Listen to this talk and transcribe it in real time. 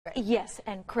Yes,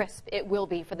 and crisp it will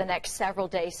be for the next several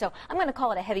days. So I'm going to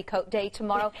call it a heavy coat day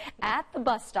tomorrow. At the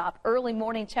bus stop, early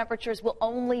morning temperatures will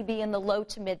only be in the low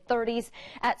to mid 30s.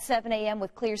 At 7 a.m.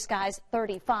 with clear skies,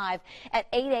 35. At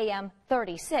 8 a.m.,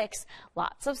 36.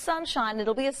 Lots of sunshine.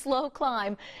 It'll be a slow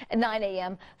climb. At 9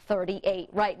 a.m., 38.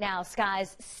 Right now,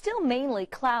 skies still mainly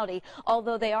cloudy,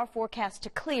 although they are forecast to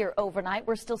clear overnight.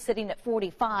 We're still sitting at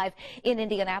 45. In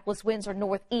Indianapolis, winds are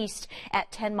northeast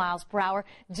at 10 miles per hour.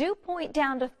 Dew point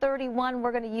down to 31.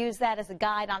 We're going to use that as a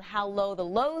guide on how low the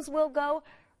lows will go.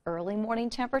 Early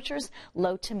morning temperatures,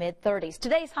 low to mid 30s.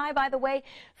 Today's high, by the way,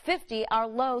 50. Our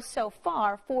low so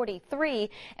far,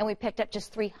 43. And we picked up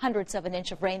just 0.03 of an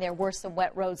inch of rain. There were some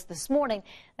wet roads this morning.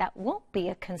 That won't be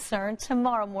a concern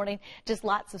tomorrow morning. Just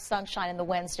lots of sunshine in the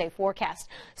Wednesday forecast.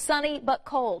 Sunny but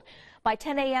cold. By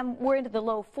 10 a.m., we're into the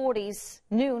low 40s,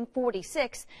 noon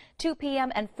 46, 2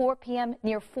 p.m. and 4 p.m.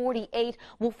 near 48.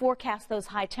 We'll forecast those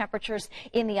high temperatures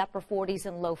in the upper 40s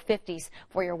and low 50s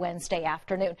for your Wednesday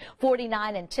afternoon.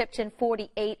 49 in Tipton,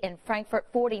 48 in Frankfort,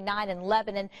 49 in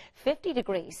Lebanon, 50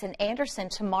 degrees in Anderson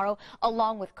tomorrow,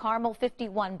 along with Carmel,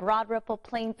 51, Broad Ripple,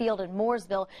 Plainfield, and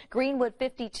Mooresville, Greenwood,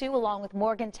 52, along with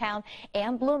Morgantown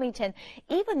and Bloomington.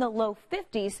 Even the low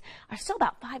 50s are still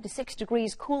about 5 to 6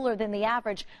 degrees cooler than the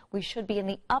average. We should be in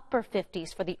the upper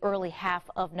 50s for the early half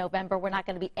of November. We're not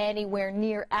going to be anywhere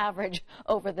near average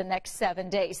over the next 7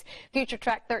 days. Future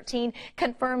Track 13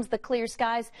 confirms the clear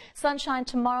skies. Sunshine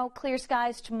tomorrow, clear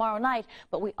skies tomorrow night.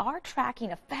 But we are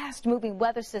tracking a fast-moving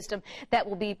weather system that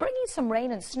will be bringing some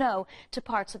rain and snow to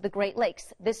parts of the Great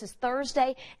Lakes. This is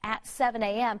Thursday at 7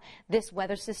 a.m. This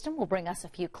weather system will bring us a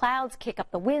few clouds, kick up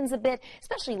the winds a bit,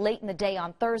 especially late in the day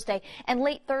on Thursday. And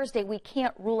late Thursday, we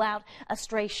can't rule out a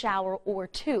stray shower or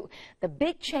two. The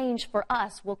big change for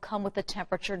us will come with the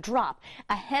temperature drop.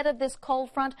 Ahead of this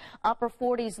cold front, upper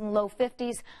 40s and low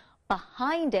 50s.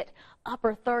 Behind it,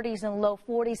 upper 30s and low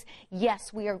 40s.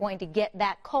 Yes, we are going to get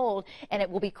that cold, and it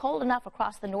will be cold enough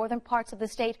across the northern parts of the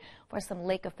state for some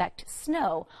lake effect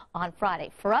snow on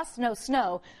Friday. For us, no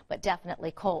snow, but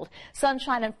definitely cold.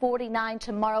 Sunshine and 49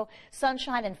 tomorrow,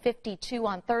 sunshine and 52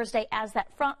 on Thursday. As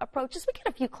that front approaches, we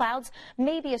get a few clouds,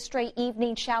 maybe a stray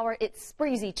evening shower. It's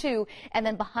breezy too, and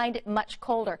then behind it, much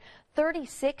colder.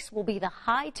 36 will be the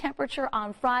high temperature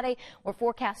on Friday. We're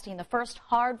forecasting the first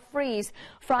hard freeze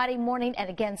Friday morning and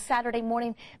again Saturday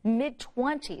morning,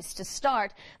 mid-20s to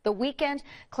start. The weekend,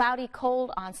 cloudy,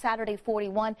 cold on Saturday,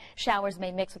 41. Showers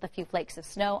may mix with a few flakes of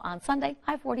snow on Sunday,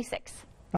 high 46.